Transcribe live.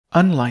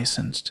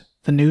Unlicensed,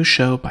 the new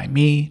show by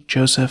me,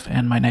 Joseph,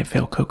 and my Night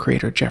Vale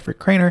co-creator Jeffrey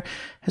Craner,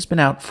 has been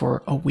out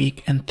for a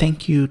week, and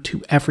thank you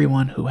to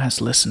everyone who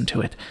has listened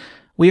to it.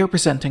 We are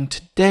presenting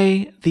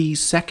today the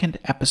second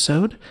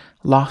episode,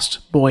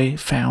 Lost Boy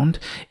Found,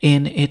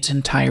 in its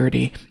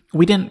entirety.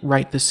 We didn't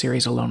write this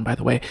series alone, by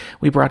the way.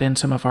 We brought in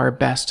some of our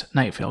best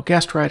Night Vale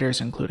guest writers,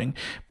 including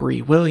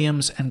Brie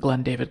Williams and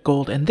Glen David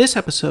Gold, and this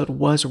episode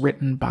was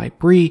written by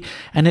Brie,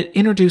 and it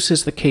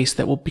introduces the case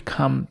that will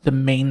become the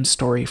main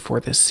story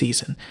for this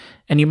season.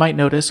 And you might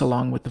notice,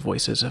 along with the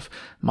voices of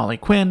Molly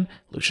Quinn,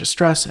 Lusia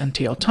Strus, and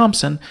TL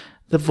Thompson,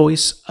 the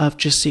voice of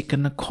Jasika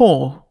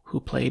Nicole, who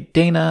played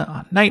Dana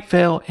on Night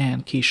Vale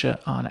and Keisha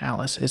on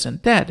Alice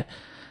Isn't Dead.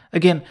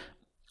 Again,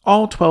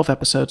 all 12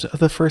 episodes of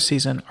the first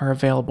season are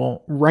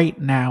available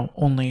right now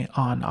only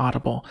on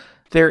Audible.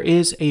 There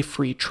is a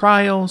free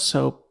trial,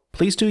 so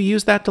please do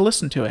use that to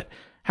listen to it.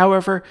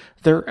 However,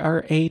 there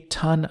are a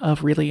ton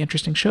of really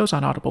interesting shows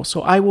on Audible,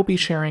 so I will be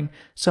sharing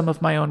some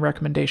of my own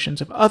recommendations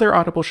of other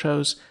Audible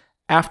shows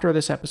after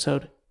this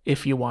episode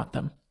if you want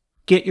them.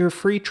 Get your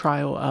free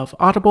trial of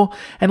Audible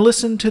and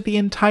listen to the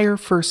entire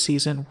first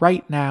season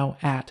right now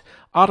at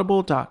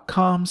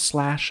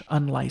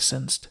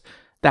audible.com/unlicensed.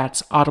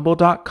 That's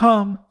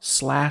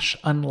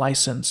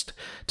audible.com/unlicensed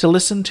to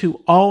listen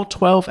to all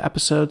 12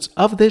 episodes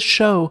of this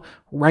show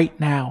right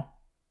now.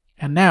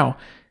 And now,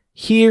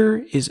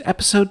 here is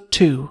episode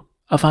 2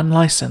 of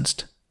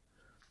Unlicensed.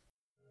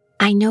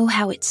 I know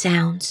how it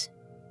sounds.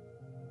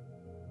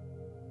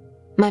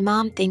 My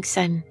mom thinks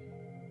I'm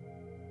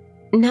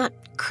not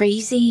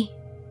crazy,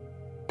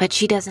 but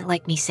she doesn't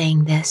like me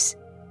saying this.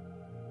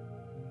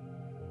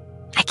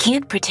 I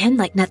can't pretend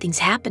like nothing's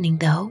happening,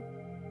 though.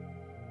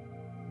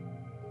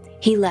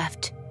 He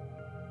left,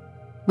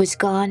 was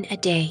gone a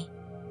day.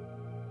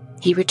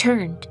 He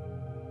returned.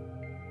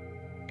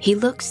 He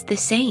looks the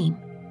same.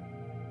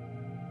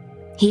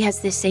 He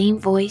has the same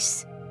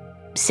voice,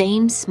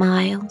 same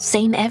smile,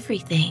 same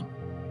everything.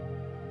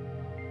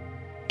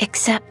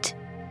 Except,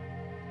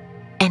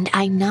 and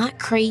I'm not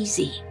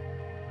crazy,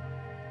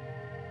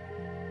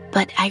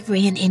 but I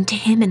ran into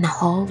him in the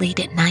hall late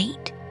at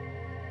night.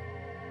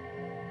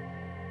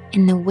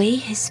 And the way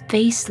his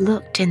face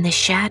looked in the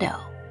shadow,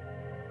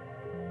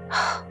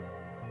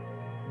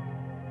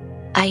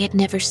 I had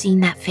never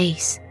seen that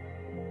face.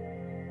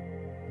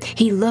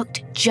 He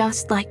looked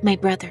just like my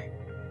brother.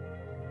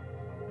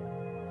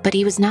 But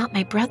he was not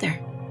my brother.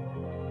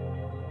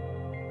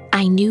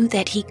 I knew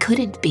that he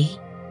couldn't be.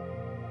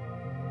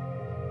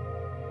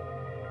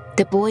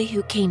 The boy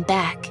who came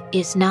back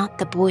is not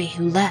the boy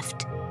who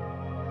left.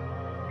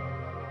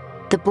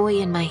 The boy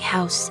in my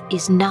house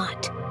is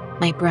not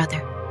my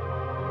brother.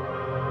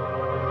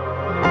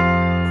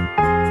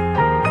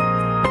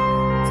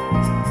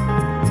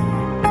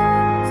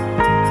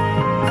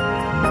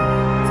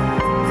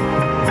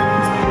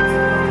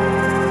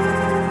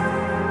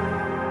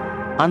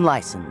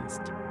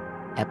 Unlicensed,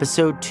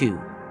 Episode 2,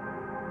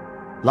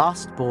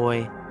 Lost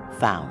Boy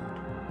Found.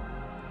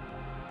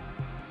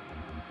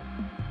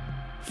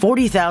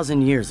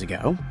 40,000 years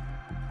ago,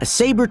 a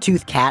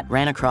saber-toothed cat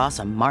ran across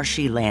a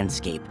marshy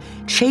landscape,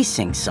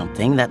 chasing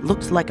something that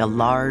looked like a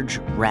large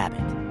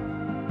rabbit.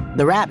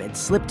 The rabbit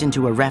slipped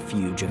into a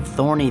refuge of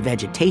thorny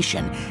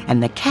vegetation,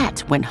 and the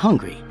cat went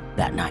hungry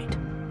that night.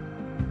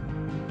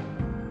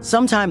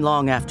 Sometime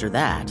long after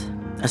that,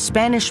 a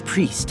Spanish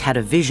priest had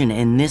a vision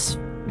in this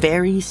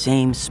very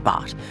same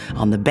spot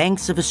on the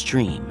banks of a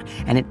stream,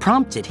 and it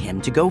prompted him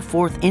to go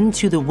forth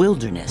into the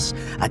wilderness,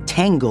 a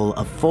tangle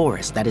of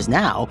forest that is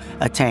now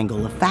a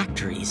tangle of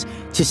factories,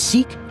 to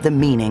seek the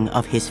meaning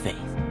of his faith.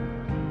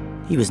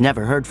 He was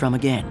never heard from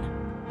again.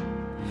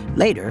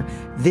 Later,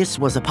 this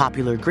was a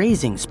popular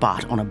grazing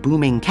spot on a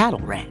booming cattle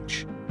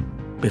ranch.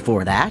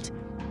 Before that,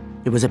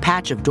 it was a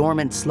patch of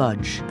dormant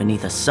sludge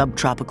beneath a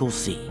subtropical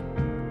sea.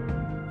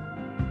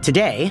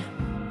 Today,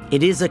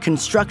 it is a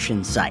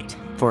construction site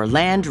for a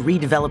land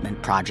redevelopment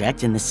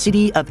project in the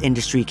city of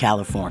Industry,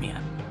 California.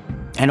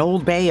 An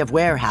old bay of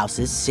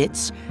warehouses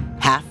sits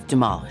half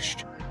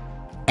demolished.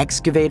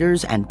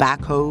 Excavators and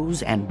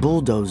backhoes and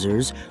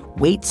bulldozers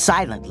wait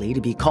silently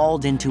to be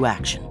called into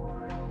action.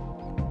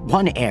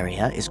 One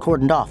area is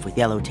cordoned off with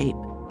yellow tape.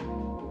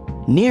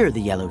 Near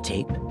the yellow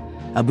tape,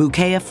 a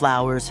bouquet of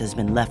flowers has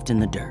been left in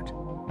the dirt.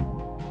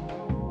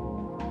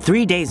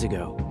 3 days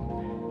ago,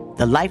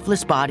 the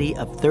lifeless body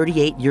of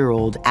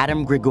 38-year-old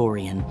Adam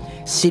Gregorian,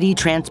 city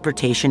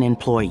transportation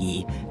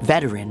employee,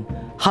 veteran,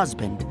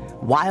 husband,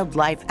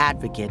 wildlife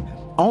advocate,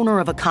 owner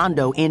of a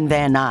condo in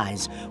Van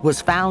Nuys,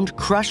 was found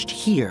crushed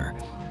here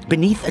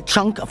beneath a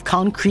chunk of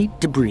concrete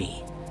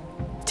debris.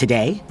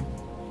 Today,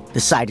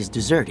 the site is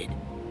deserted.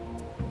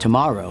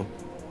 Tomorrow,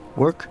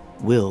 work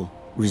will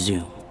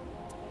resume.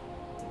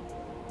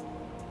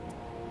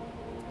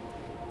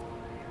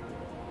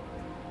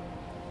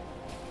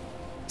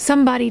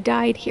 Somebody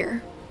died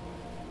here.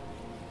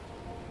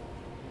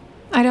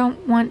 I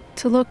don't want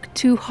to look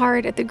too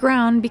hard at the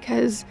ground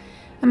because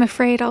I'm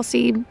afraid I'll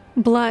see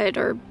blood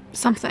or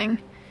something.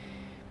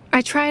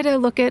 I try to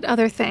look at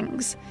other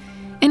things.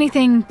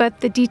 Anything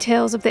but the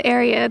details of the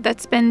area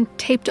that's been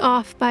taped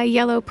off by a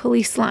yellow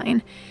police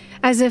line,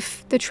 as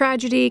if the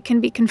tragedy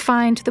can be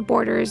confined to the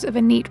borders of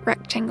a neat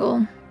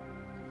rectangle.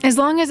 As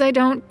long as I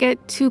don't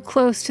get too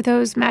close to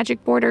those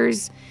magic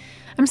borders,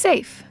 I'm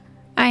safe.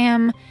 I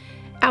am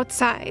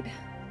outside,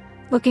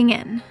 looking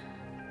in.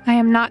 I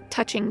am not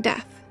touching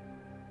death.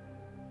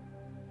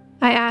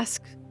 I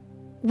ask,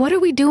 what are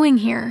we doing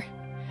here?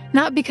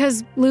 Not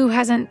because Lou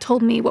hasn't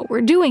told me what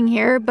we're doing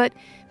here, but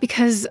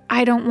because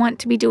I don't want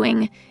to be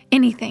doing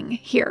anything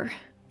here.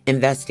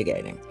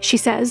 Investigating, she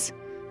says.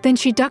 Then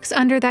she ducks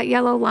under that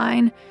yellow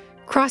line,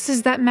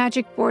 crosses that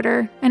magic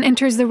border, and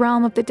enters the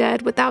realm of the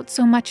dead without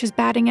so much as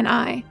batting an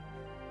eye.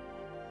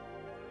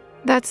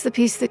 That's the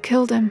piece that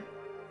killed him,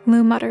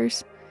 Lou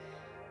mutters.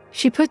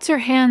 She puts her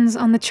hands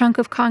on the chunk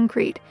of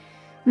concrete,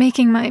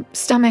 making my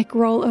stomach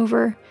roll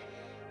over.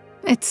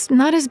 It's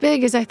not as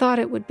big as I thought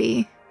it would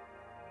be.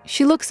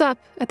 She looks up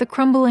at the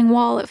crumbling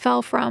wall it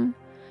fell from,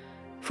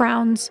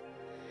 frowns.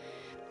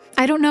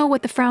 I don't know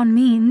what the frown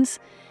means.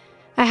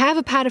 I have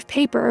a pad of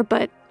paper,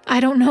 but I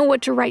don't know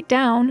what to write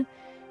down.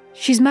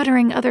 She's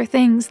muttering other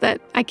things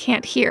that I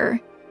can't hear.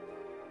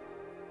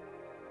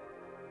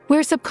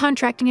 We're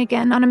subcontracting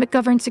again on a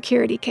McGovern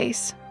security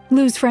case,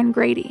 Lou's friend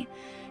Grady,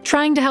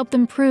 trying to help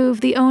them prove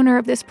the owner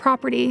of this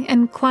property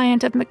and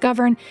client of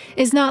McGovern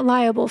is not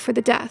liable for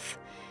the death.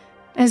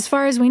 As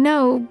far as we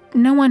know,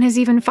 no one has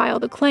even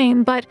filed a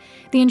claim, but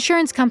the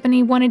insurance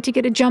company wanted to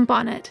get a jump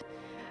on it.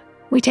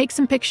 We take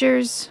some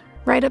pictures,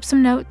 write up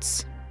some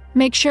notes,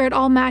 make sure it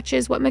all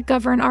matches what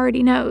McGovern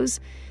already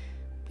knows.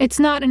 It's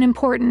not an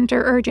important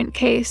or urgent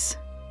case.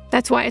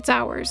 That's why it's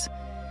ours.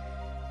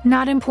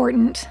 Not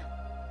important,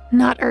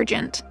 not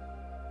urgent.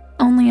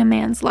 Only a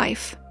man's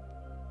life.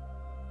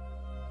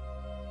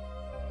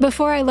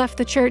 Before I left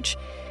the church,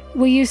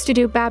 we used to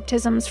do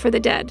baptisms for the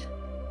dead.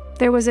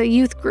 There was a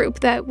youth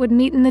group that would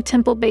meet in the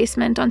temple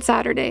basement on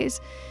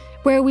Saturdays,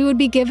 where we would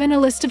be given a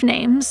list of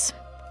names,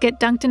 get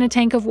dunked in a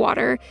tank of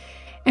water,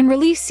 and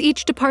release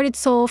each departed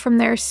soul from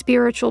their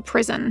spiritual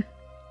prison.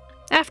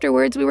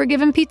 Afterwards, we were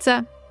given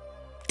pizza.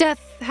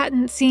 Death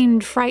hadn't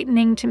seemed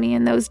frightening to me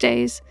in those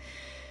days,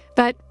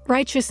 but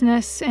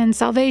righteousness and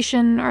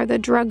salvation are the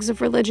drugs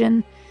of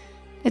religion.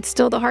 It's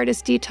still the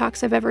hardest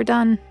detox I've ever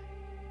done.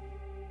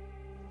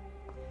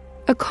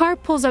 A car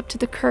pulls up to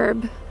the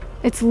curb.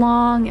 It's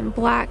long and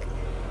black,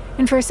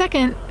 and for a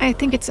second, I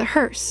think it's a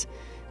hearse.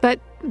 But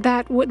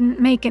that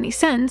wouldn't make any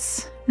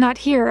sense, not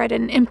here at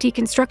an empty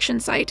construction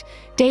site,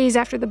 days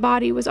after the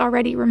body was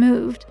already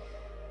removed.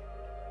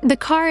 The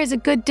car is a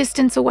good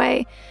distance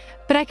away,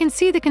 but I can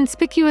see the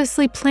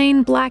conspicuously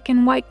plain black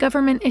and white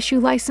government-issue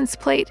license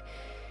plate.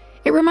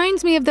 It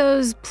reminds me of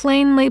those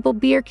plain label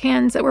beer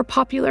cans that were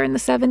popular in the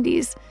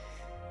 70s.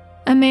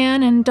 A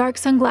man in dark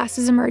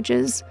sunglasses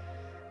emerges,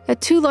 a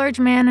too large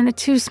man in a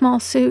too small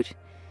suit.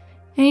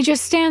 And he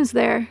just stands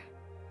there,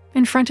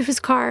 in front of his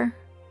car,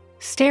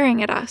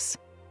 staring at us.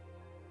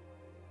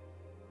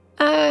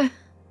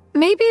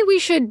 Maybe we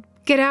should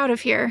get out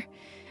of here,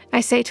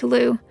 I say to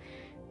Lou.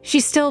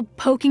 She's still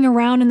poking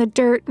around in the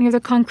dirt near the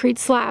concrete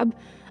slab,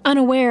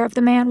 unaware of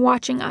the man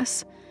watching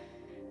us.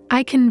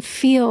 I can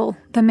feel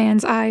the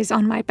man's eyes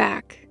on my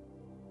back.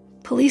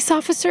 Police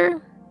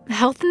officer?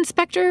 Health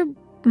inspector?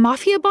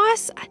 Mafia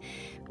boss?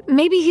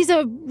 Maybe he's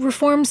a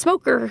reformed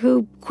smoker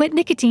who quit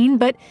nicotine,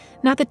 but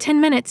not the 10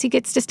 minutes he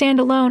gets to stand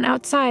alone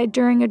outside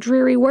during a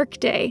dreary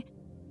workday.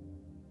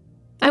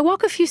 I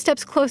walk a few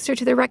steps closer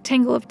to the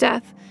rectangle of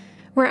death,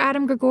 where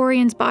Adam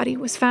Gregorian's body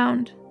was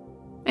found.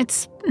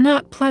 It's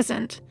not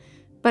pleasant,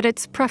 but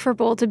it's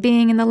preferable to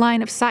being in the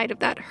line of sight of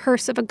that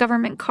hearse of a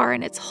government car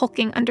and its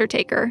hulking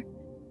undertaker.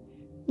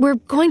 We're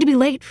going to be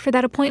late for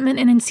that appointment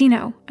in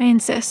Encino, I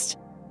insist.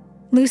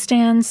 Lou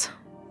stands,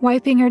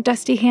 wiping her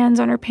dusty hands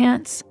on her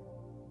pants.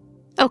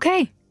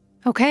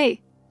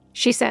 Okay,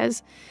 she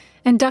says,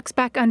 and ducks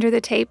back under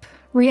the tape,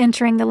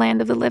 re-entering the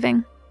land of the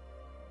living.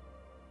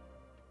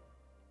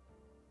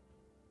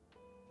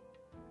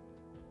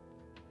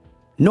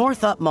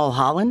 North up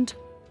Mulholland,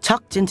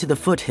 tucked into the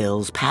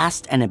foothills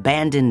past an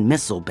abandoned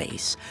missile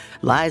base,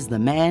 lies the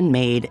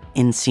man-made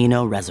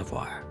Encino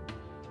Reservoir.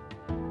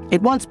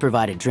 It once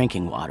provided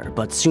drinking water,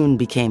 but soon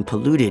became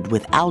polluted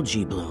with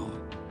algae bloom.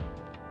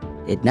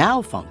 It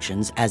now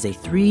functions as a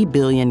 3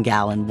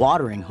 billion-gallon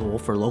watering hole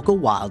for local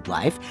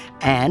wildlife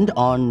and,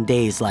 on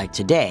days like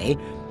today,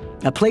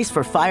 a place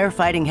for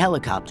firefighting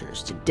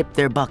helicopters to dip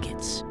their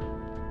buckets.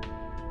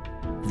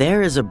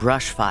 There is a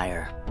brush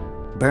fire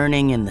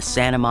burning in the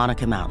Santa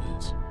Monica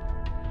Mountains.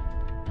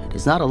 It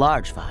is not a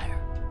large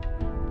fire.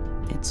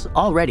 It's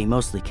already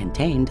mostly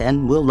contained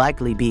and will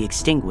likely be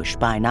extinguished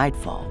by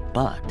nightfall,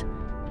 but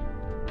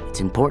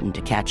it's important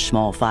to catch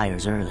small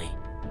fires early.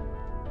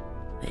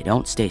 They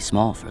don't stay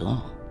small for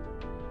long.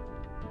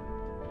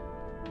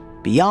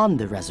 Beyond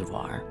the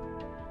reservoir,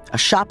 a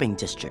shopping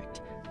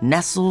district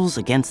nestles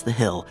against the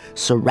hill,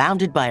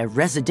 surrounded by a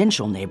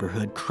residential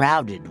neighborhood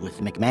crowded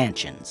with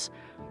McMansions.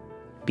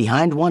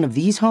 Behind one of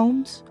these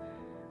homes,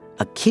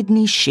 a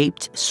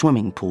kidney-shaped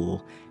swimming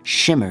pool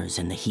shimmers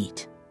in the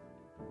heat.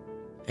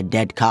 A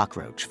dead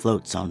cockroach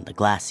floats on the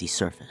glassy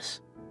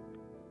surface.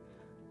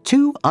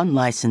 2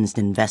 unlicensed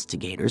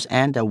investigators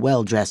and a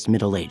well-dressed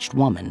middle-aged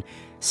woman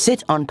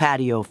sit on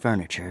patio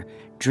furniture,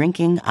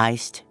 drinking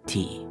iced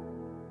tea.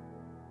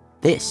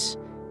 This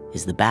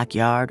is the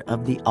backyard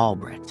of the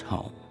Albrecht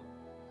home.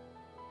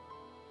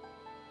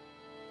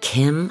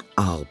 Kim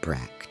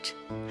Albrecht.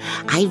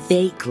 I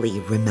vaguely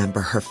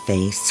remember her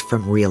face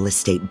from real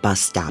estate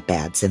bus stop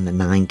ads in the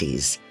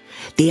 90s.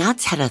 The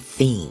ads had a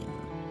theme,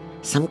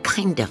 some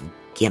kind of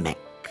gimmick.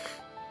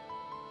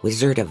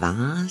 Wizard of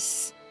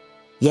Oz?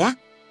 Yeah,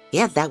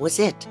 that was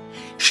it.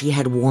 She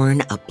had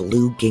worn a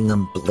blue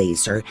gingham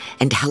blazer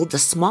and held a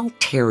small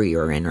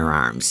terrier in her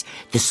arms.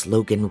 The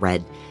slogan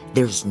read,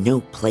 "There's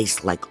no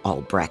place like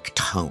Albrecht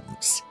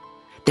Homes."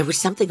 There was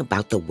something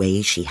about the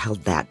way she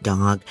held that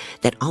dog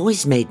that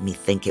always made me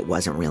think it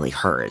wasn't really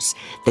hers,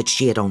 that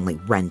she had only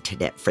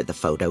rented it for the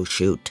photo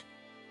shoot.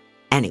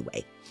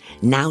 Anyway,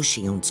 now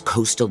she owns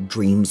Coastal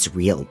Dreams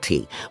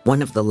Realty,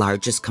 one of the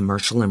largest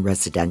commercial and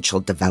residential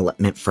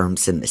development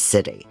firms in the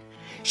city.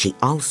 She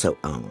also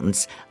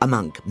owns,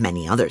 among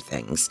many other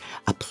things,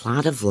 a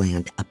plot of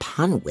land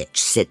upon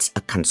which sits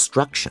a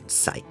construction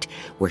site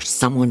where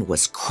someone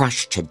was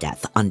crushed to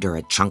death under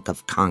a chunk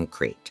of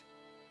concrete.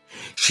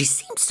 She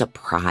seemed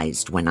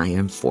surprised when I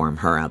informed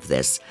her of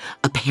this.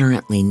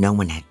 Apparently no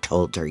one had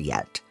told her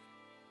yet.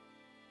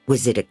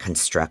 Was it a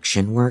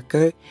construction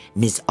worker?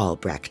 Ms.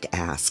 Albrecht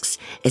asks,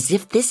 as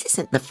if this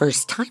isn't the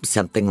first time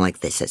something like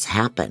this has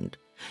happened.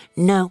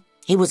 No,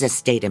 he was a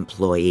state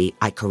employee,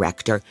 I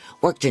correct her.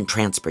 Worked in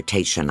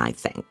transportation, I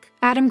think.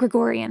 Adam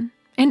Gregorian,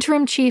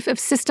 Interim Chief of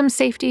System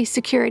Safety,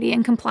 Security,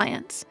 and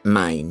Compliance.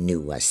 My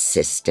new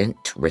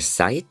assistant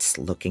recites,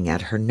 looking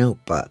at her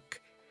notebook.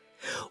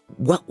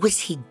 What was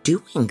he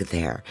doing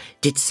there?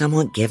 Did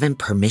someone give him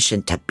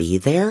permission to be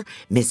there?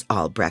 Ms.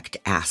 Albrecht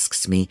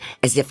asks me,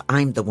 as if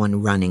I'm the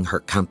one running her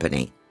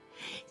company.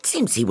 It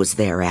seems he was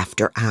there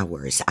after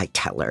hours, I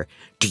tell her.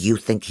 Do you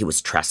think he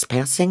was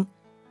trespassing?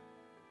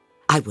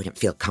 I wouldn't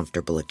feel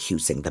comfortable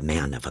accusing the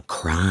man of a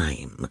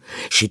crime.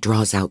 She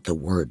draws out the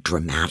word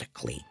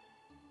dramatically.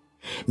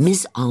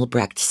 Ms.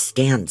 Albrecht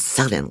stands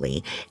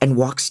suddenly and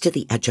walks to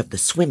the edge of the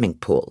swimming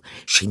pool.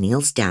 She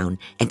kneels down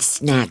and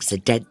snags a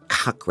dead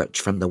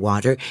cockroach from the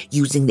water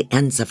using the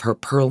ends of her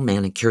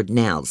pearl-manicured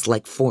nails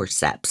like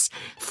forceps,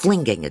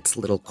 flinging its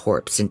little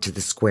corpse into the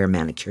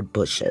square-manicured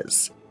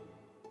bushes.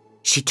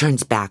 She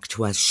turns back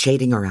to us,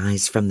 shading her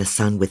eyes from the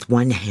sun with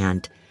one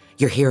hand.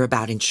 "You're here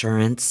about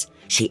insurance?"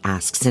 she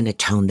asks in a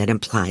tone that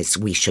implies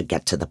we should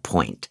get to the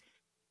point.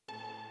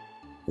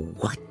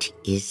 What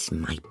is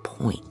my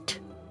point?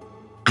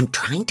 I'm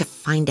trying to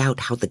find out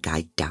how the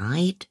guy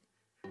died?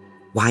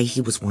 Why he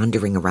was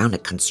wandering around a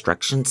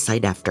construction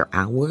site after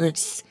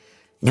hours?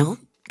 No,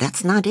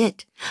 that's not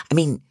it. I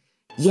mean,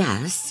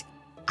 yes,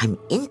 I'm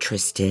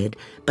interested,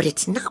 but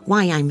it's not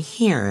why I'm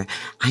here.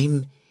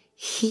 I'm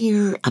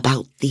here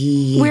about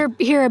the... We're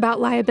here about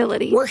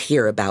liability. We're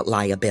here about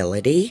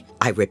liability,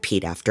 I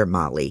repeat after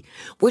Molly.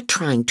 We're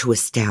trying to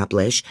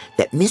establish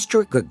that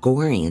Mr.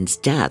 Gregorian's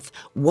death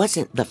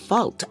wasn't the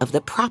fault of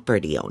the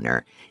property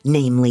owner,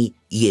 namely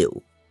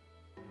you.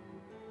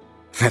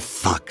 For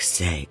fuck's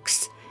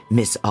sakes,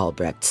 Miss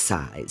Albrecht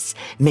sighs,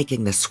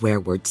 making the swear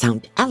word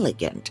sound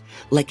elegant,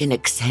 like an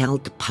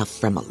exhaled puff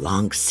from a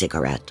long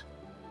cigarette.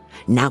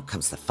 Now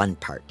comes the fun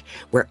part,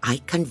 where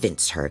I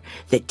convince her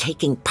that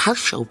taking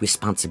partial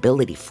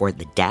responsibility for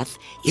the death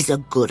is a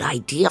good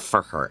idea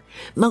for her.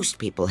 Most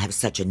people have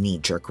such a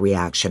knee-jerk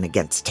reaction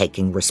against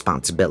taking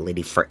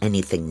responsibility for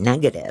anything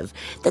negative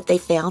that they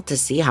fail to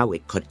see how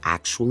it could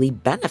actually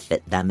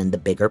benefit them in the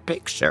bigger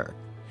picture.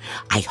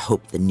 I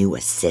hope the new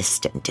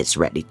assistant is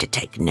ready to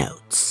take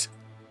notes.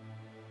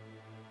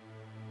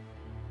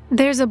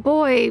 There's a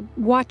boy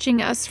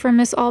watching us from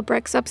Miss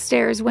Albrecht's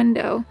upstairs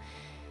window.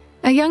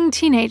 A young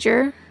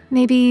teenager,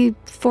 maybe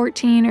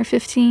 14 or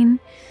 15.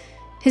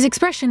 His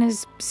expression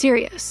is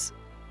serious.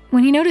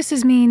 When he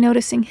notices me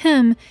noticing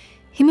him,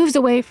 he moves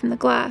away from the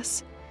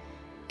glass.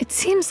 It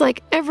seems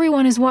like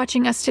everyone is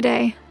watching us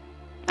today.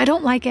 I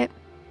don't like it.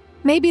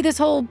 Maybe this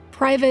whole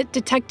private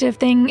detective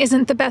thing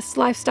isn't the best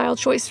lifestyle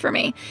choice for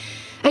me.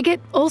 I get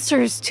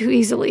ulcers too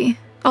easily,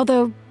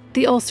 although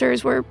the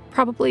ulcers were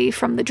probably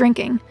from the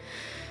drinking.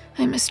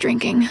 I miss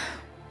drinking.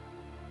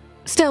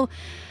 Still,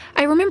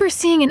 I remember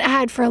seeing an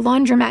ad for a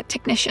laundromat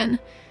technician.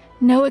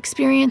 No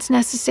experience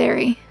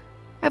necessary.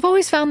 I've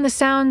always found the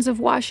sounds of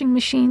washing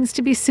machines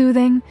to be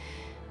soothing,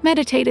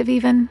 meditative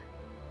even.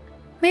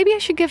 Maybe I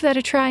should give that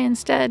a try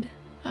instead.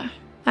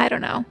 I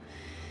don't know.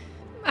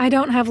 I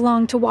don't have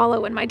long to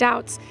wallow in my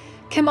doubts.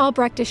 Kim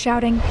Albrecht is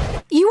shouting,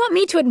 "You want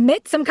me to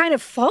admit some kind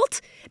of fault?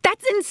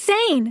 That's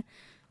insane!"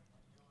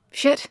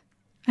 Shit,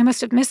 I must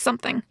have missed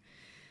something.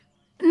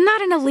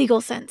 Not in a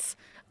legal sense,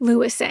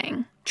 Lou is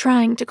saying,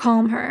 trying to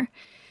calm her.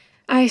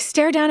 I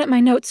stare down at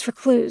my notes for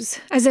clues,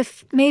 as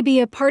if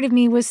maybe a part of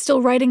me was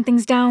still writing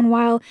things down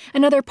while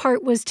another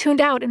part was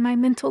tuned out in my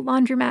mental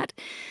laundromat.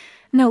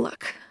 No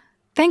luck.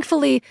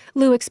 Thankfully,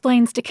 Lou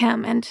explains to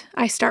Kim, and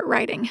I start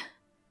writing.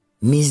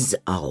 Ms.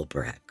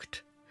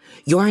 Albrecht,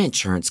 Your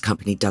insurance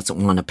company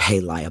doesn't want to pay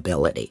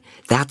liability.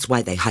 That's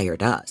why they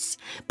hired us.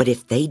 But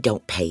if they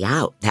don't pay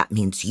out, that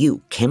means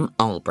you, Kim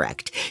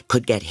Albrecht,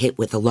 could get hit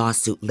with a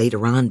lawsuit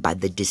later on by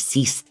the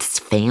deceased's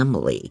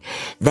family.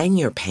 Then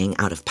you're paying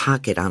out of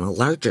pocket on a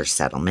larger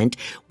settlement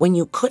when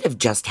you could have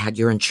just had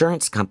your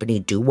insurance company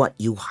do what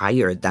you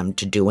hired them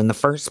to do in the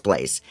first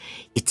place.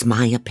 It's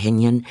my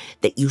opinion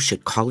that you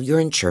should call your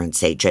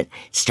insurance agent,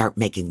 start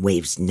making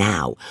waves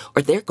now,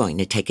 or they're going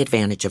to take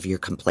advantage of your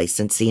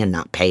complacency and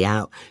not pay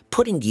out,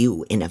 putting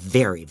you in a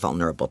very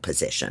vulnerable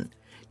position.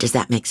 Does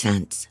that make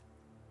sense?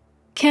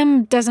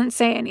 Kim doesn't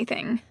say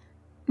anything.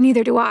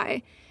 Neither do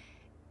I.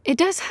 It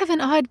does have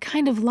an odd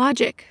kind of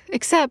logic,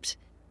 except...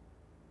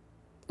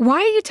 Why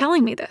are you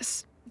telling me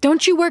this?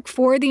 Don't you work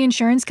for the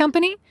insurance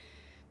company?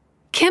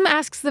 Kim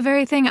asks the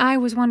very thing I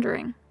was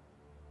wondering.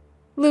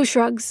 Lou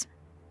shrugs.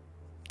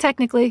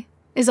 Technically,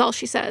 is all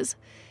she says.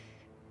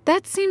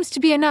 That seems to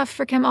be enough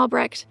for Kim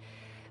Albrecht,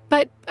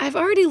 but I've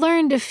already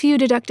learned a few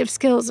deductive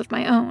skills of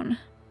my own.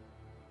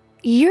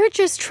 You're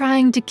just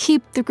trying to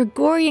keep the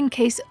Gregorian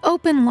case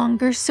open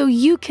longer so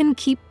you can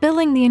keep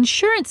billing the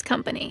insurance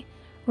company,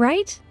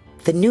 right?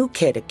 The new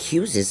kid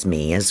accuses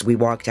me as we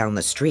walk down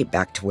the street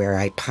back to where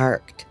I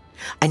parked.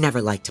 I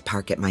never like to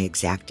park at my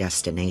exact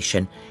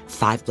destination.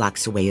 5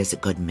 blocks away is a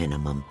good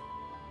minimum.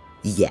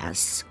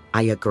 Yes,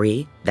 I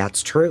agree,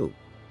 that's true.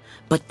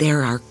 But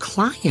there are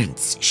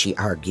clients, she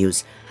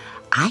argues.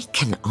 I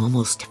can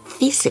almost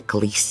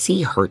physically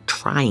see her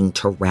trying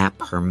to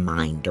wrap her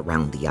mind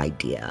around the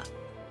idea.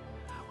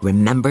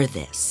 Remember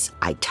this,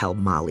 I tell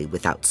Molly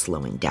without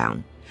slowing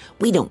down.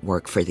 We don't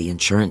work for the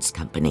insurance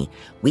company.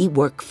 We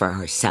work for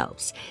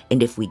ourselves.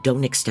 And if we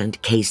don't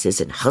extend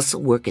cases and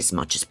hustle work as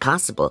much as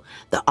possible,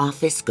 the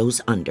office goes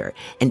under.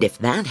 And if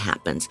that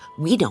happens,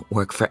 we don't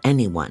work for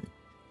anyone.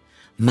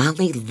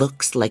 Molly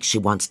looks like she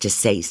wants to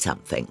say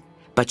something,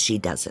 but she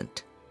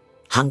doesn't.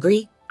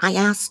 Hungry? I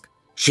ask.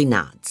 She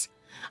nods.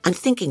 I'm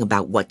thinking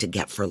about what to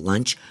get for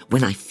lunch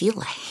when I feel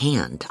a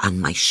hand on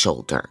my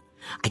shoulder.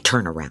 I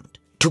turn around.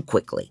 Too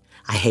quickly.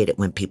 I hate it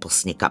when people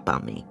sneak up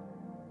on me.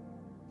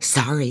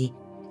 Sorry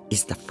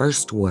is the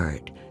first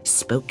word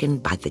spoken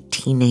by the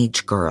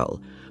teenage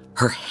girl,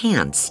 her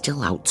hand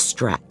still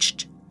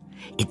outstretched.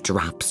 It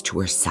drops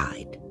to her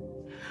side.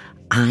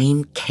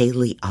 I'm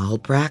Kaylee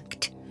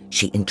Albrecht.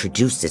 She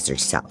introduces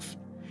herself.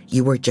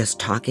 You were just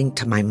talking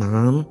to my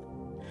mom?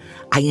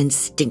 I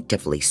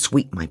instinctively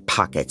sweep my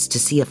pockets to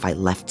see if I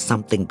left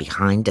something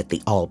behind at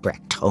the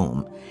Albrecht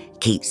home.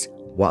 Keys,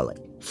 wallet,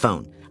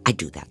 phone. I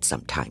do that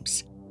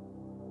sometimes.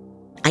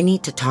 I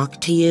need to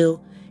talk to you,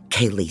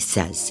 Kaylee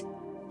says.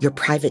 You're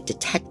private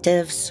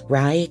detectives,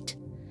 right?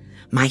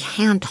 My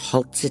hand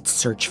halts its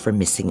search for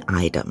missing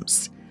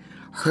items.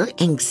 Her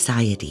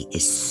anxiety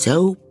is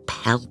so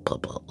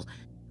palpable,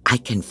 I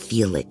can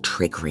feel it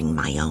triggering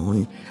my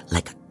own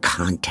like a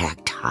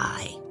contact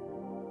high.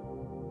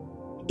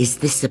 Is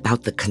this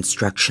about the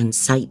construction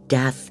site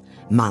death?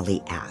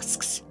 Molly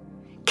asks.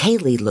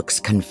 Kaylee looks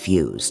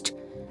confused.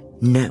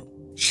 No,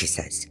 she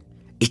says.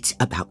 It's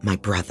about my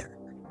brother.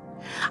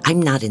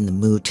 I'm not in the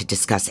mood to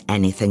discuss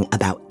anything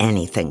about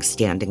anything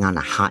standing on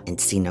a hot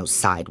Encino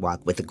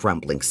sidewalk with a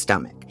grumbling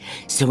stomach.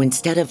 So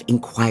instead of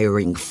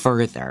inquiring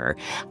further,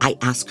 I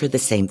ask her the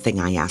same thing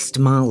I asked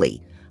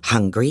Molly.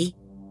 Hungry?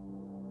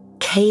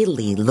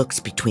 Kaylee looks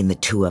between the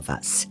two of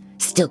us,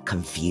 still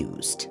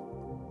confused.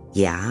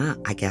 Yeah,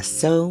 I guess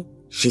so,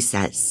 she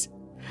says.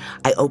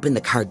 I open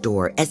the car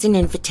door as an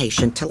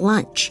invitation to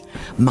lunch.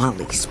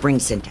 Molly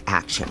springs into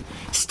action,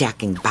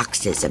 stacking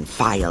boxes and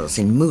files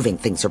and moving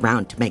things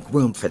around to make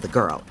room for the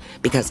girl.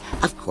 Because,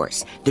 of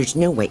course, there's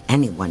no way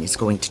anyone is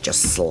going to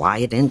just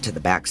slide into the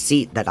back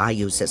seat that I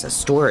use as a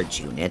storage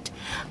unit.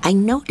 I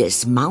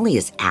notice Molly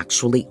is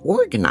actually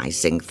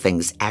organizing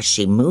things as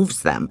she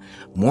moves them.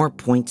 More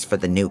points for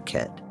the new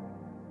kid.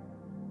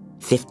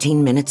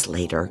 15 minutes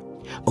later,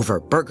 over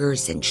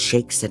burgers and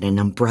shakes at an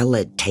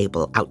umbrella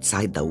table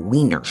outside the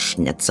Wiener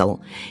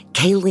Schnitzel,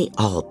 Kaylee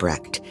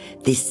Albrecht,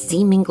 this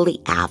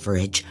seemingly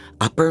average,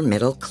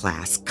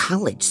 upper-middle-class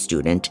college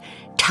student,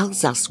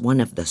 tells us one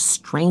of the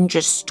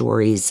strangest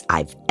stories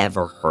I've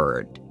ever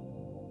heard.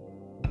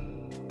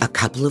 A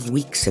couple of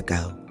weeks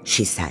ago,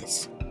 she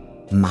says,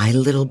 my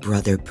little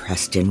brother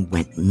Preston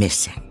went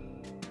missing.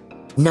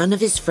 None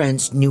of his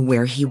friends knew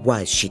where he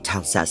was, she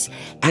tells us,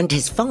 and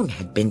his phone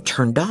had been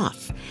turned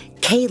off.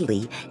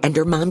 Kaylee and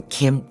her mom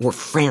Kim were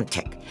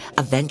frantic.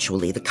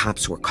 Eventually, the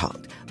cops were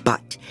called.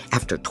 But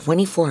after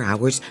 24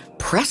 hours,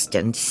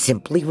 Preston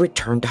simply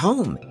returned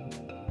home.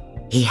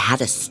 He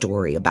had a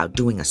story about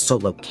doing a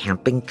solo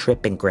camping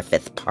trip in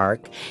Griffith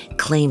Park,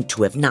 claimed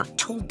to have not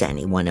told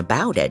anyone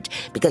about it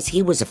because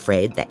he was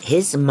afraid that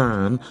his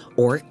mom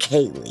or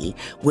Kaylee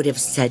would have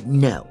said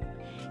no.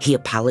 He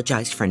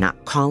apologized for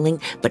not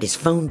calling, but his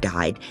phone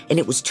died, and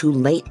it was too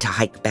late to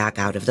hike back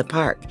out of the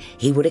park.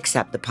 He would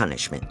accept the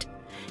punishment.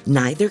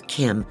 Neither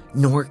Kim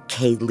nor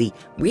Kaylee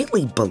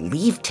really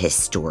believed his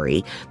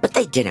story, but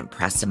they didn't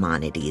press him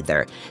on it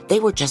either. They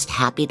were just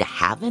happy to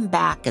have him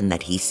back and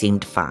that he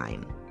seemed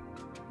fine.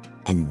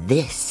 And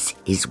this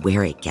is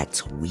where it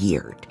gets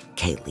weird,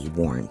 Kaylee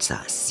warns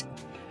us.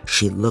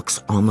 She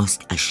looks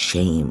almost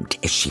ashamed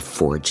as she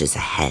forges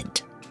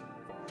ahead.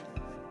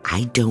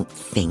 I don't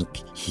think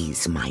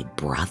he's my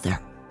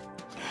brother.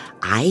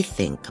 I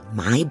think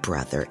my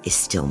brother is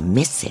still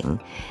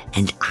missing,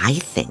 and I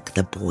think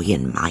the boy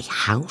in my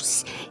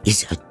house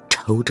is a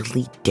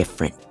totally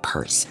different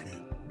person.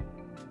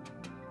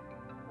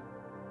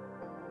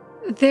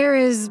 There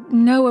is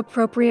no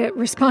appropriate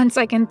response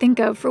I can think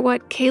of for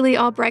what Kaylee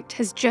Albrecht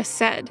has just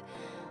said.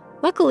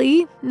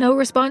 Luckily, no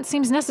response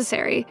seems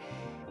necessary.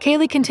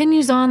 Kaylee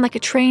continues on like a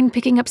train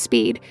picking up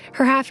speed,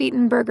 her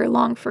half-eaten burger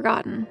long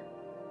forgotten.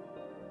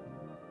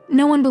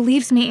 No one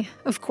believes me,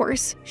 of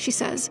course, she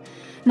says.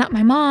 Not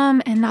my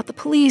mom and not the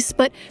police,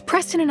 but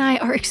Preston and I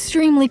are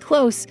extremely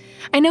close.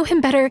 I know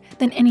him better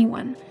than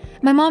anyone.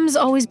 My mom's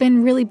always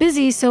been really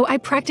busy, so I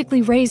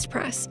practically raised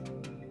Press.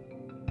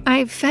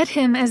 I fed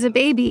him as a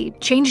baby,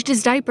 changed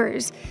his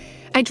diapers.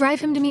 I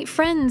drive him to meet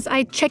friends.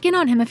 I check in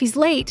on him if he's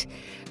late.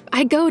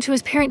 I go to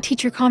his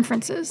parent-teacher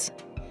conferences.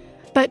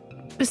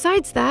 But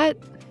besides that,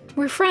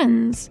 we're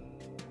friends.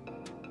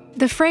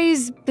 The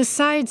phrase,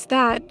 besides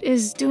that,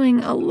 is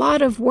doing a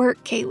lot of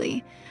work,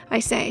 Kaylee, I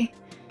say.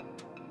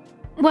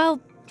 Well,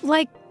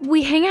 like,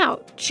 we hang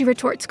out, she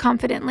retorts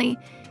confidently.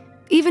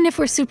 Even if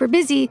we're super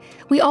busy,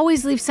 we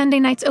always leave Sunday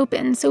nights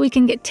open so we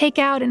can get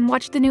takeout and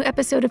watch the new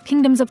episode of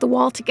Kingdoms of the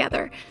Wall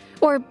together.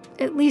 Or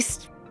at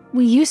least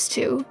we used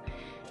to.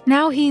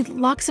 Now he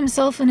locks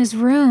himself in his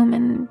room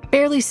and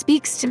barely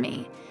speaks to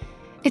me.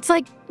 It's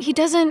like he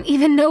doesn't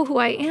even know who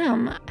I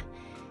am.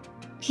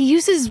 He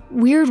uses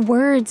weird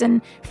words and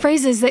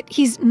phrases that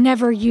he's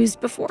never used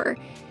before.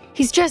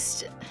 He's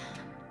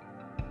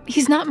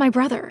not my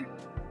brother.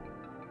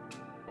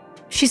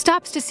 She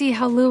stops to see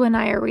how Lou and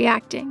I are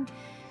reacting.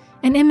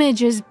 An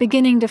image is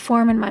beginning to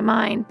form in my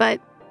mind, but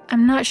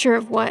I'm not sure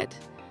of what.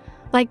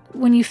 Like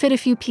when you fit a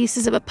few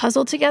pieces of a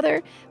puzzle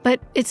together,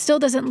 but it still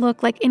doesn't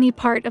look like any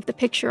part of the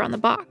picture on the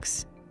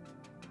box.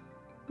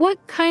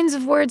 What kinds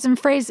of words and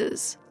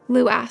phrases?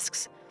 Lou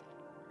asks.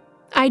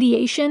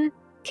 Ideation,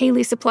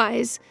 Kaylee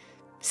supplies.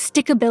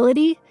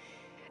 Stickability.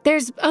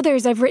 There's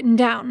others I've written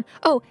down.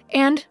 Oh,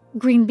 and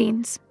green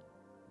beans.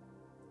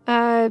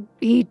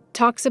 He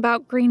talks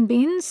about green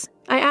beans?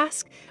 I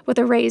ask, with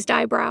a raised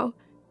eyebrow.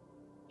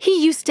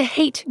 He used to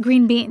hate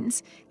green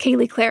beans,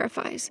 Kaylee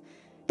clarifies.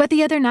 But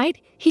the other night,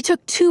 he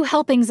took 2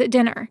 helpings at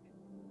dinner.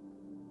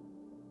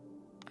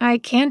 I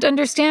can't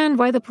understand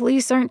why the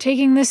police aren't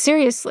taking this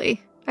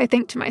seriously, I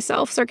think to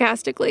myself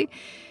sarcastically.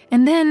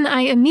 And then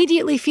I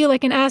immediately feel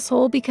like an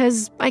asshole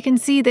because I can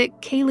see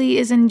that Kaylee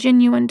is in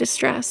genuine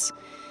distress.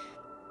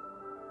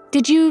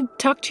 Did you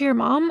talk to your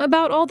mom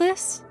about all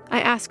this?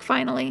 I ask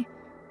finally.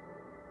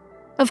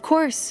 Of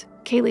course,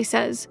 Kaylee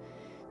says.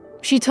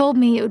 She told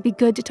me it would be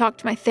good to talk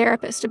to my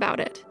therapist about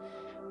it.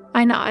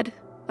 I nod,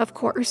 of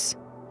course.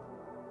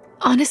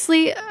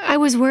 Honestly, I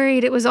was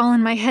worried it was all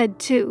in my head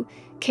too,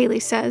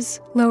 Kaylee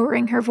says,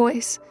 lowering her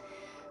voice.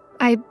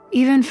 I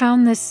even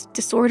found this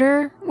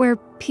disorder where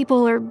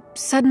people are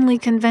suddenly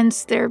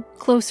convinced their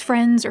close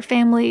friends or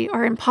family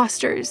are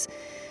imposters.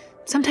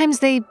 Sometimes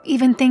they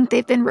even think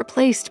they've been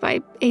replaced by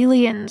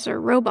aliens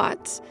or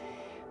robots.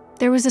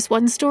 There was this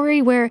one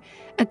story where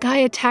a guy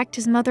attacked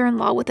his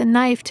mother-in-law with a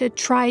knife to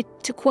try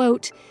to,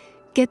 quote,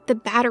 get the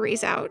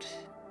batteries out.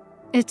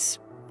 It's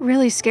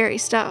really scary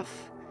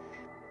stuff.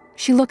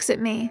 She looks at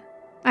me,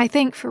 I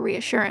think for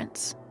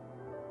reassurance.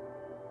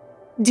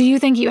 Do you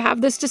think you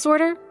have this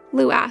disorder?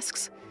 Lou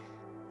asks.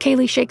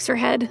 Kaylee shakes her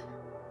head.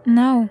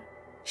 No,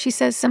 she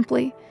says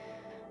simply.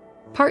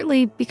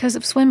 Partly because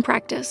of swim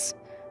practice.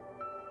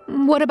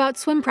 What about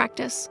swim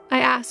practice? I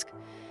ask.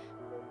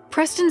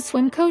 Preston's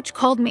swim coach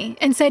called me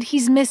and said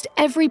he's missed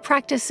every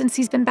practice since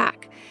he's been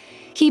back.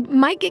 He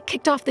might get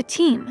kicked off the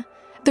team.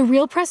 The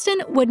real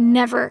Preston would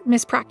never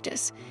miss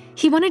practice.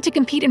 He wanted to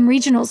compete in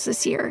regionals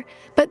this year.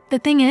 But the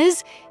thing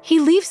is,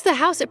 he leaves the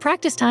house at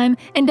practice time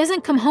and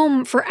doesn't come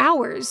home for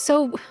hours,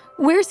 so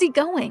where's he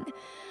going?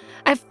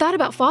 I've thought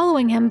about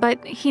following him,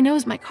 but he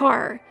knows my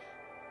car.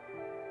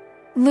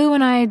 Lou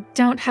and I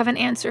don't have an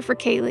answer for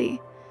Kaylee,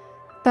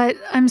 but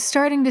I'm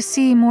starting to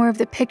see more of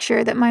the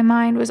picture that my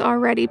mind was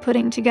already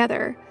putting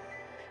together.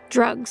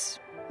 Drugs,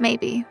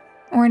 maybe,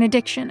 or an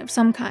addiction of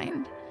some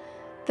kind.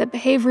 The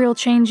behavioral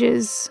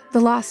changes, the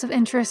loss of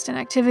interest in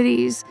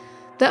activities,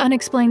 the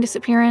unexplained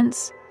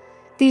disappearance.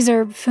 These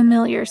are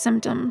familiar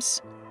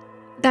symptoms.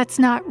 That's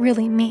not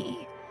really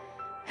me.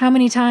 How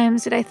many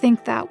times did I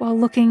think that while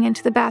looking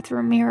into the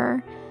bathroom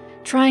mirror,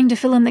 trying to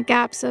fill in the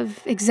gaps of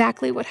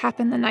exactly what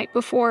happened the night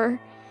before?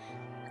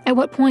 At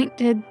what point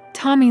did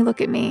Tommy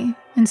look at me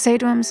and say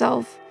to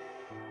himself,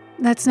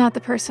 "That's not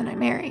the person I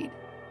married"?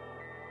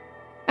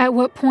 At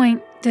what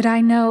point did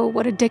I know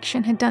what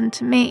addiction had done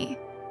to me?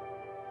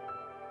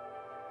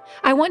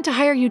 I want to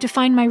hire you to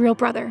find my real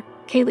brother,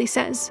 Kaylee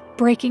says,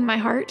 breaking my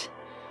heart.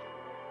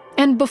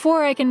 And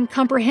before I can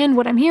comprehend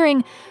what I'm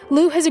hearing,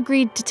 Lou has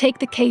agreed to take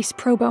the case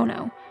pro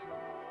bono.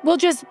 We'll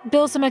just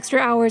bill some extra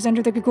hours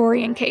under the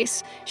Gregorian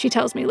case, she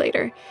tells me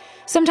later.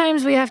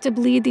 Sometimes we have to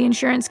bleed the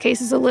insurance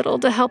cases a little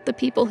to help the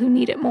people who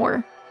need it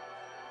more.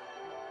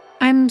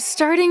 I'm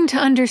starting to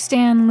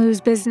understand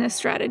Lou's business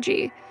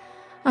strategy.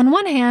 On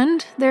one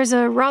hand, there's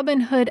a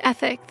Robin Hood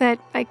ethic that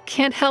I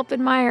can't help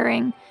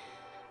admiring.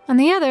 On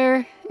the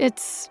other,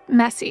 it's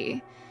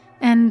messy,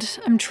 and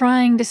I'm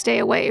trying to stay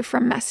away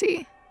from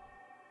messy.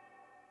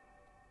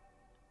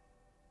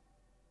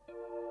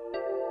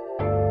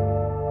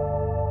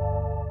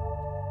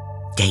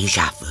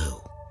 Deja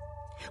vu.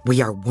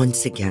 We are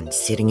once again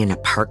sitting in a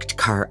parked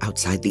car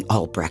outside the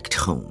Albrecht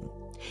home.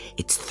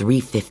 It's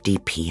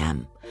 3:50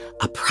 p.m.,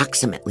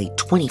 approximately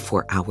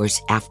 24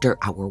 hours after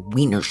our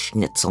Wiener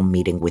Schnitzel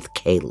meeting with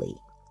Kaylee.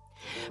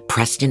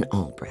 Preston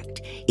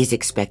Albrecht is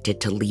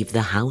expected to leave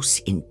the house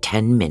in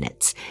 10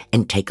 minutes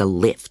and take a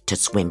lift to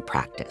swim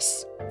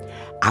practice.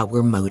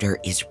 Our motor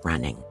is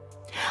running.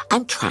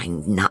 I'm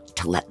trying not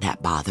to let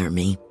that bother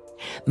me.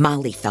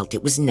 Molly felt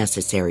it was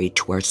necessary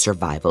to our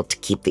survival to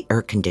keep the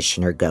air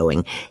conditioner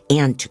going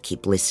and to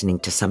keep listening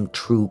to some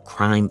true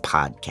crime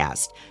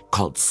podcast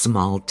called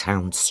Small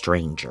Town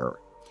Stranger.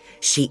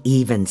 She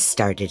even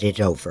started it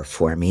over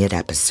for me at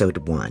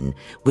episode 1,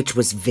 which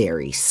was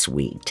very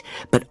sweet,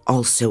 but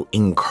also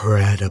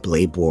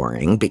incredibly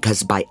boring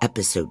because by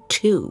episode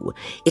 2,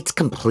 it's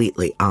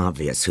completely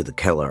obvious who the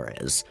killer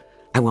is.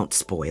 I won't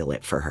spoil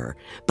it for her,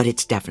 but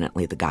it's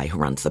definitely the guy who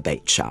runs the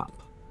bait shop.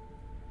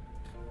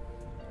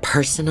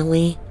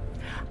 Personally,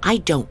 I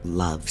don't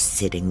love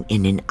sitting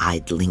in an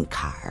idling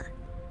car.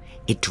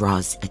 It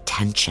draws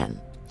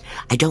attention.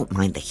 I don't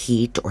mind the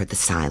heat or the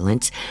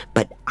silence,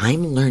 but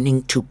I'm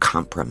learning to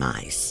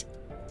compromise.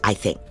 I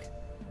think.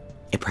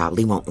 It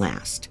probably won't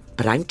last,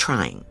 but I'm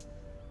trying.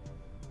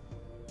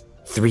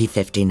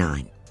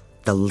 3:59.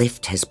 The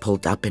lift has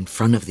pulled up in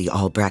front of the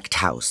Albrecht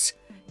house.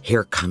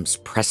 Here comes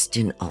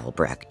Preston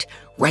Albrecht,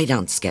 right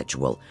on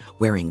schedule,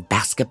 wearing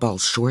basketball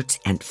shorts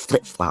and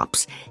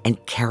flip-flops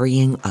and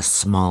carrying a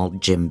small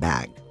gym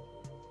bag.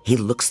 He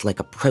looks like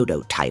a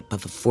prototype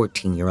of a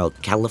 14-year-old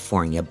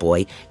California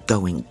boy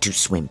going to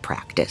swim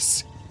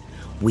practice.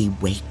 We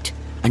wait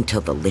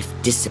until the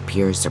lift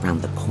disappears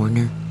around the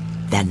corner,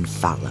 then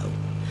follow.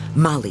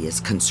 Molly is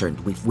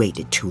concerned we've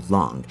waited too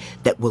long,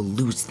 that we'll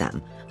lose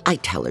them. I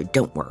tell her,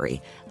 don't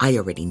worry, I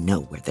already know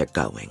where they're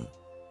going.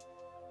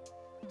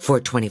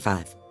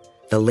 4:25.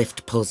 The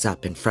lift pulls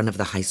up in front of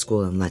the high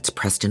school and lets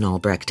Preston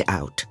Albrecht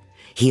out.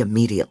 He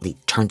immediately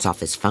turns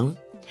off his phone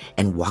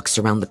and walks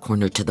around the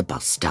corner to the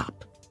bus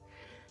stop.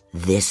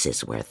 This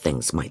is where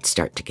things might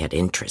start to get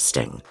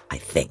interesting, I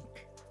think.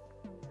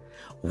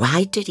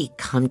 Why did he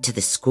come to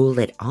the school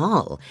at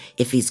all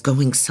if he's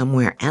going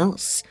somewhere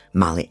else?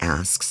 Molly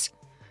asks.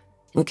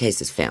 In case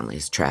his family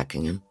is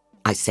tracking him,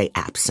 I say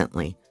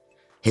absently.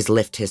 His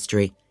lift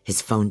history,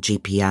 his phone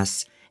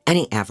GPS,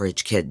 any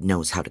average kid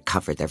knows how to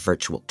cover their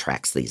virtual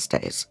tracks these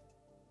days.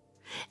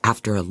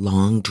 After a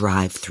long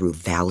drive through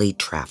valley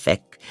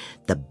traffic,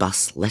 the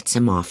bus lets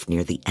him off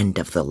near the end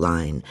of the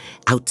line,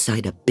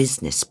 outside a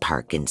business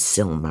park in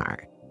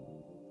Sylmar.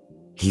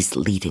 He's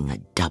leading a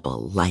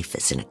double life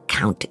as an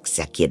account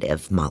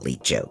executive, Molly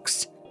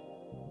jokes.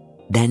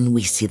 Then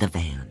we see the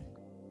van.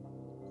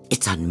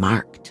 It's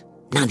unmarked,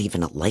 not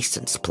even a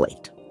license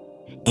plate.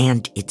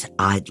 And it's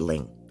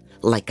idling.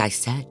 Like I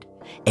said,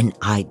 an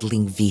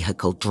idling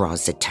vehicle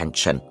draws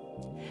attention.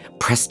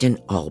 Preston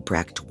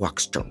Albrecht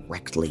walks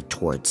directly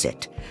towards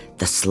it.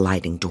 The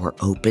sliding door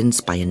opens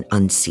by an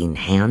unseen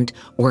hand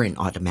or an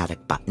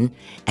automatic button,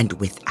 and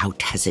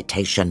without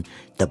hesitation,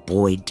 the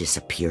boy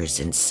disappears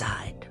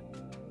inside.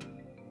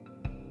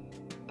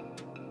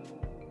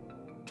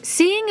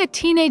 Seeing a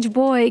teenage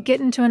boy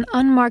get into an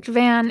unmarked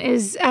van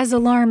is as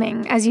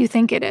alarming as you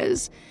think it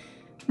is.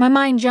 My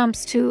mind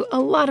jumps to a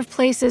lot of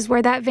places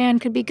where that van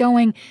could be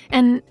going,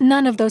 and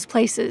none of those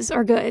places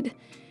are good.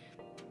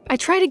 I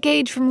try to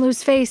gauge from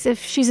Lou's face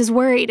if she's as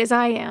worried as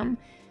I am.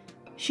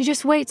 She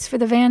just waits for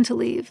the van to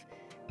leave,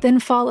 then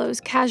follows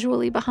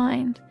casually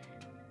behind.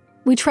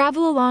 We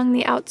travel along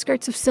the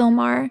outskirts of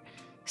Sylmar,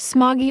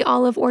 smoggy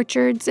olive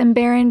orchards and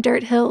barren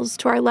dirt hills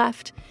to our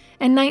left,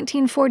 and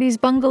 1940s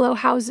bungalow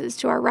houses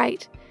to our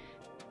right.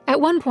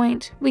 At one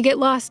point, we get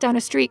lost down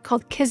a street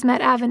called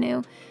Kismet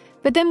Avenue,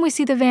 but then we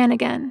see the van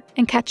again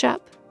and catch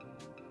up.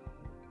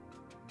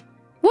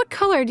 What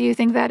color do you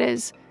think that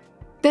is?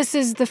 This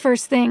is the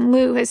first thing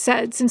Lou has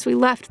said since we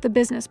left the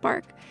business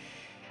park.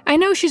 I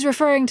know she's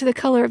referring to the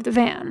color of the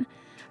van.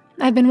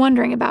 I've been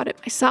wondering about it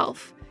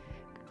myself.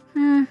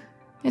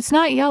 It's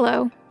not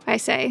yellow, I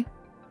say.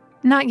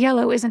 Not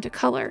yellow isn't a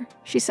color,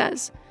 she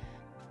says.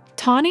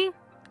 Tawny,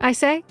 I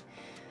say.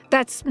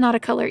 That's not a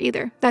color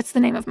either. That's the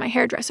name of my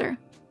hairdresser.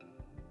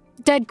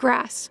 Dead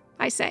grass,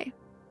 I say.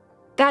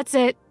 That's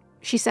it,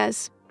 she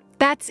says.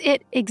 That's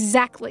it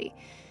exactly.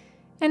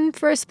 And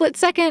for a split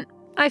second,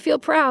 I feel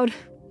proud,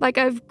 like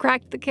I've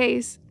cracked the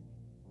case.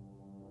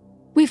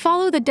 We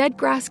follow the dead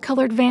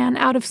grass-colored van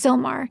out of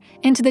Sylmar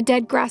into the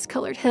dead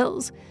grass-colored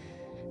hills.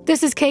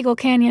 This is Kegel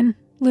Canyon,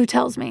 Lou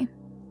tells me.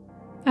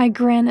 I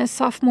grin a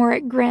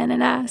sophomoric grin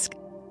and ask,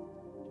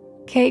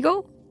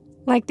 Kegel?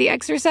 Like the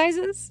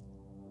exercises?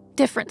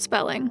 Different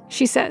spelling,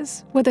 she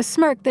says, with a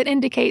smirk that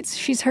indicates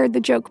she's heard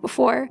the joke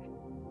before.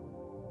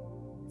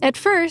 At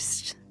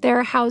first, there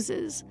are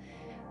houses.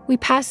 We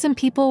pass some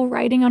people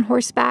riding on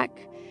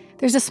horseback.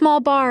 There's a small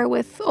bar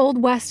with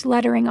Old West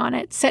lettering on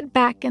it, set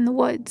back in the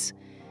woods.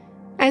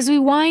 As we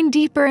wind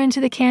deeper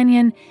into the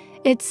canyon,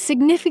 it's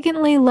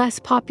significantly less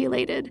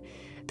populated.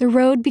 The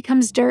road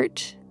becomes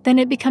dirt, then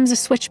it becomes a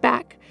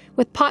switchback,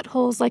 with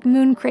potholes like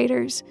moon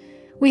craters.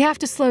 We have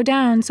to slow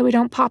down so we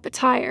don't pop a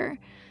tire.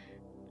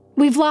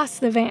 We've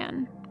lost the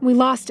van. We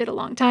lost it a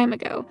long time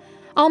ago,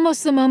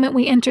 almost the moment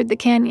we entered the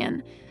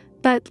canyon.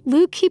 But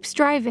Lou keeps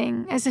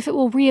driving as if it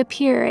will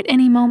reappear at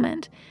any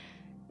moment.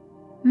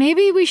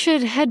 Maybe we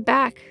should head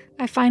back,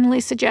 I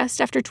finally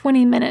suggest after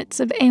 20 minutes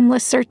of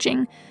aimless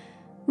searching.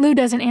 Lou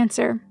doesn't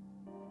answer.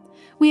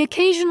 We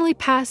occasionally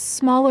pass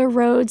smaller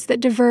roads that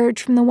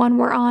diverge from the one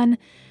we're on.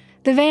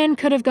 The van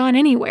could have gone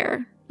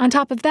anywhere. On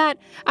top of that,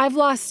 I've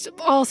lost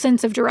all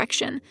sense of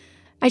direction.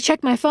 I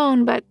check my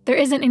phone, but there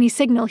isn't any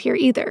signal here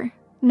either.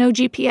 No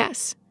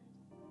GPS.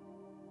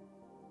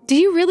 Do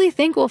you really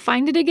think we'll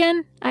find it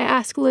again? I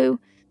ask Lou.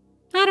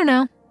 I don't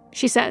know,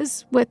 she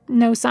says, with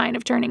no sign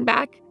of turning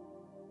back.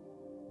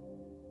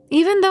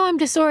 Even though I'm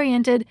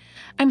disoriented,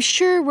 I'm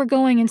sure we're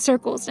going in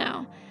circles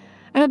now.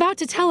 I'm about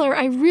to tell her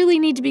I really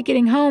need to be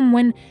getting home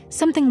when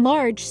something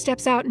large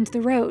steps out into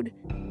the road.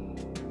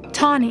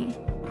 Tawny.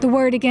 The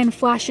word again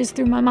flashes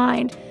through my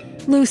mind.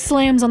 Lou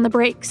slams on the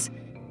brakes.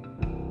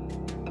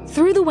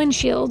 Through the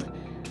windshield,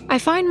 I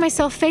find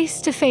myself face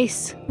to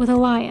face with a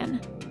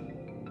lion.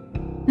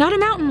 Not a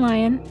mountain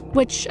lion,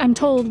 which I'm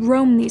told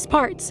roam these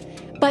parts,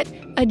 but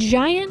a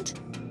giant,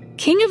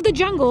 king of the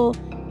jungle,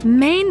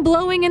 mane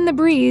blowing in the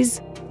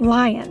breeze,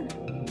 lion.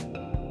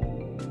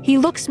 He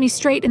looks me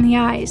straight in the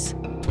eyes,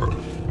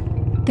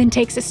 then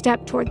takes a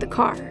step toward the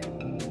car.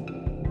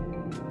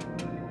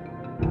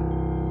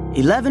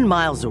 11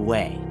 miles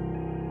away,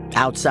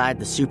 outside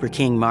the Super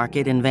King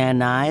Market in Van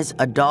Nuys,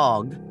 a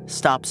dog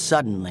stops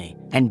suddenly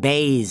and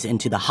bays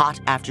into the hot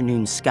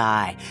afternoon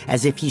sky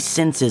as if he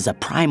senses a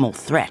primal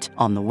threat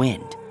on the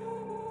wind.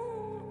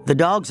 The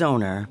dog's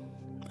owner,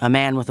 a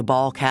man with a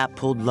ball cap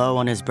pulled low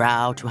on his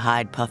brow to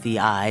hide puffy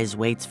eyes,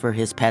 waits for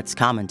his pet's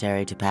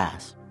commentary to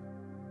pass.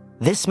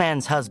 This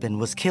man's husband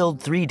was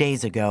killed 3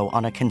 days ago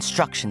on a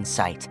construction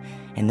site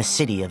in the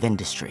city of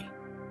industry.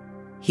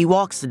 He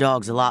walks the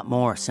dogs a lot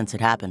more since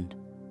it happened.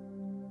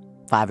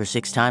 5 or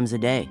 6 times a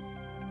day.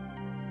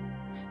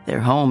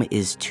 Their home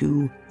is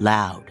too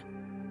loud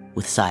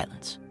with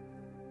silence.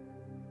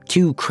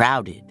 Too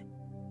crowded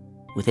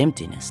with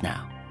emptiness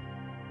now.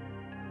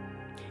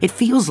 It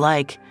feels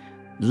like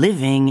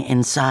living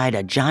inside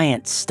a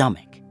giant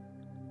stomach,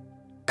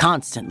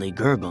 constantly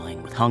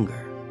gurgling with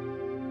hunger.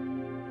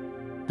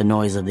 The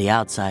noise of the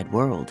outside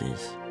world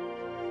is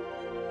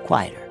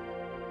quieter.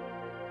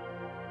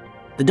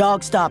 The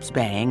dog stops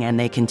baying and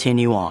they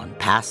continue on,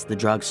 past the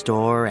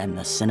drugstore and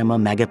the cinema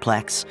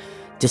megaplex,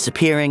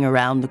 disappearing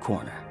around the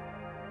corner.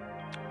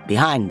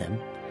 Behind them,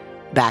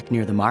 back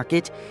near the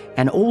market,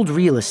 an old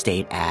real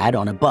estate ad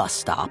on a bus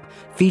stop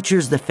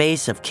features the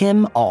face of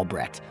Kim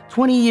Albrecht,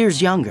 20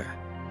 years younger.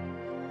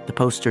 The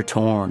poster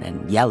torn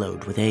and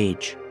yellowed with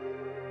age.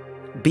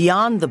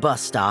 Beyond the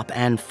bus stop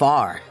and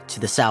far to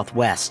the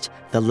southwest,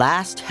 the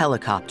last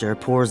helicopter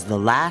pours the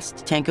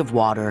last tank of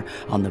water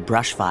on the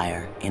brush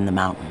fire in the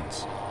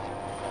mountains.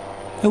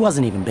 It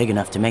wasn't even big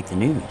enough to make the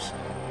news.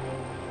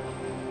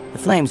 The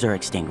flames are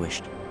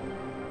extinguished.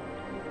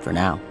 For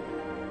now.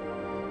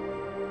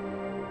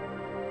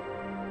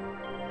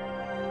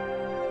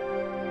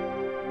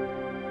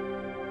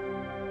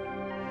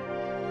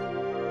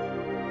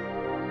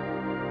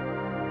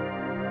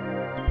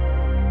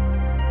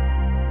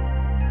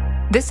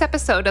 This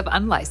episode of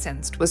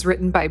Unlicensed was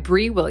written by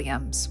Brie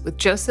Williams with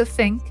Joseph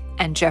Fink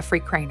and Jeffrey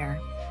Craner.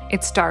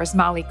 It stars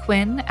Molly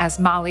Quinn as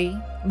Molly,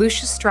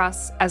 Lusia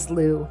Strus as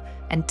Lou,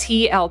 and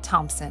TL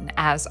Thompson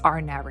as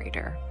our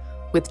narrator,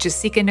 with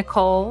Jasika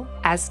Nicole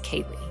as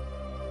Kaylee.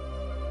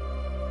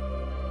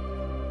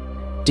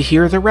 To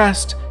hear the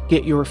rest,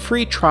 get your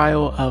free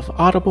trial of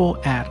Audible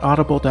at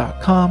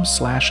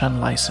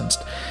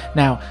audible.com/unlicensed.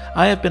 Now,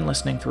 I have been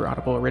listening through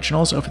Audible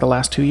Originals over the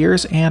last 2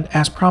 years, and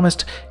as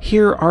promised,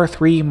 here are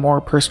 3 more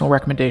personal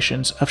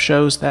recommendations of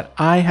shows that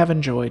I have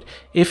enjoyed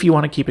if you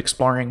want to keep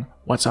exploring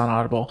what's on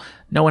Audible.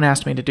 No one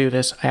asked me to do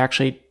this. I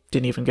actually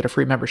didn't even get a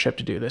free membership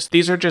to do this.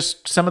 These are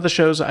just some of the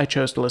shows I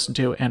chose to listen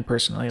to and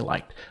personally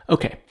liked.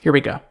 Okay, here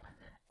we go.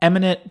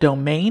 Eminent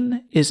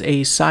Domain is a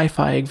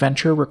sci-fi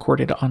adventure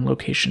recorded on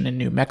location in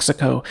New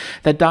Mexico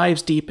that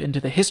dives deep into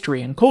the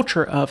history and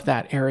culture of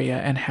that area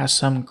and has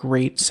some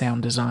great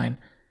sound design.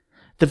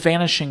 The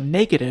Vanishing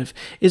Negative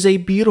is a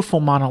beautiful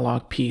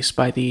monologue piece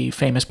by the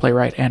famous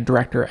playwright and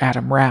director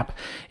Adam Rapp,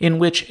 in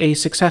which a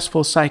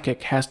successful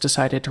psychic has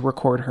decided to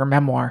record her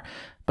memoir.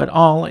 But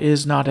all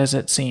is not as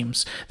it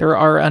seems. There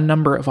are a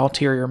number of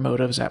ulterior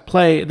motives at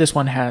play. This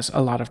one has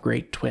a lot of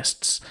great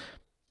twists.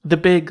 The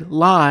Big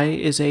Lie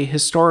is a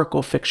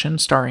historical fiction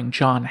starring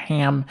John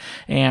Hamm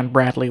and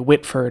Bradley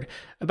Whitford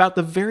about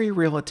the very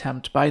real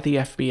attempt by the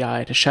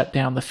FBI to shut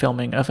down the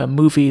filming of a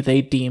movie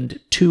they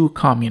deemed too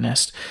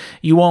communist.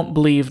 You won't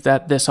believe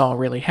that this all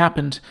really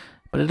happened,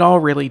 but it all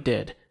really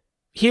did.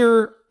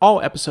 Hear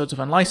all episodes of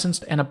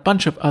Unlicensed and a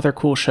bunch of other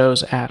cool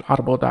shows at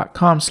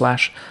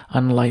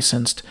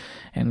audible.com/unlicensed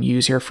and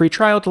use your free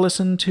trial to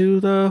listen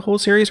to the whole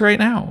series right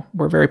now.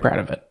 We're very proud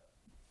of it.